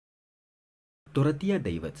Dorothea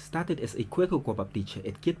David started as a Kwekwe teacher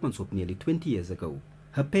at Keetmanshoop nearly 20 years ago.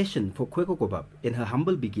 Her passion for Kwekwe and her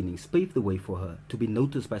humble beginnings paved the way for her to be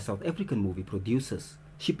noticed by South African movie producers.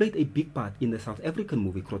 She played a big part in the South African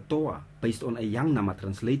movie Krotoa, based on a young Nama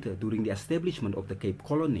translator during the establishment of the Cape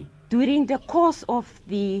Colony. During the course of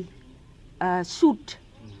the shoot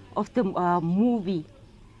of the movie,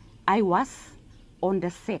 I was on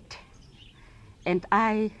the set, and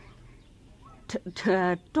I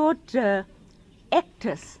taught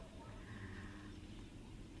actors,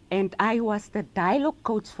 and I was the dialogue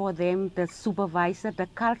coach for them, the supervisor, the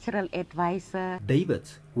cultural advisor. David,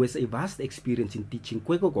 who has a vast experience in teaching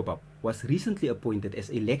Kwekwe, was recently appointed as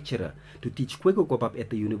a lecturer to teach Kwekwe at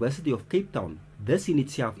the University of Cape Town. This in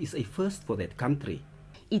itself is a first for that country.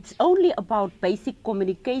 It's only about basic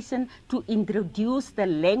communication to introduce the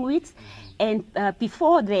language, and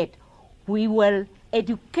before that we will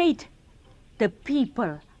educate the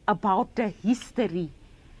people about the history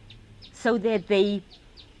so that they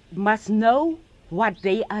must know what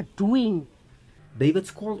they are doing.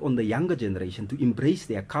 David's called on the younger generation to embrace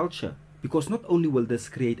their culture, because not only will this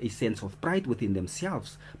create a sense of pride within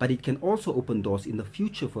themselves, but it can also open doors in the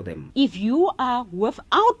future for them. If you are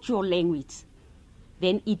without your language,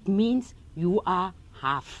 then it means you are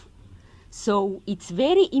half. So it's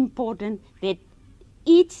very important that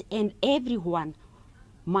each and everyone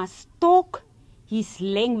must talk his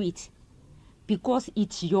language, because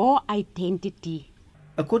it's your identity.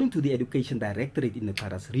 According to the Education Directorate in the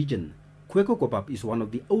Karas region, Kwekwe is one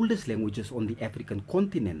of the oldest languages on the African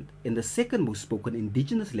continent and the second most spoken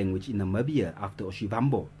indigenous language in Namibia after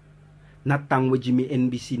Oshivambo. Natang Wejimi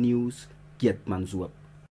NBC News, Keetmanshoop.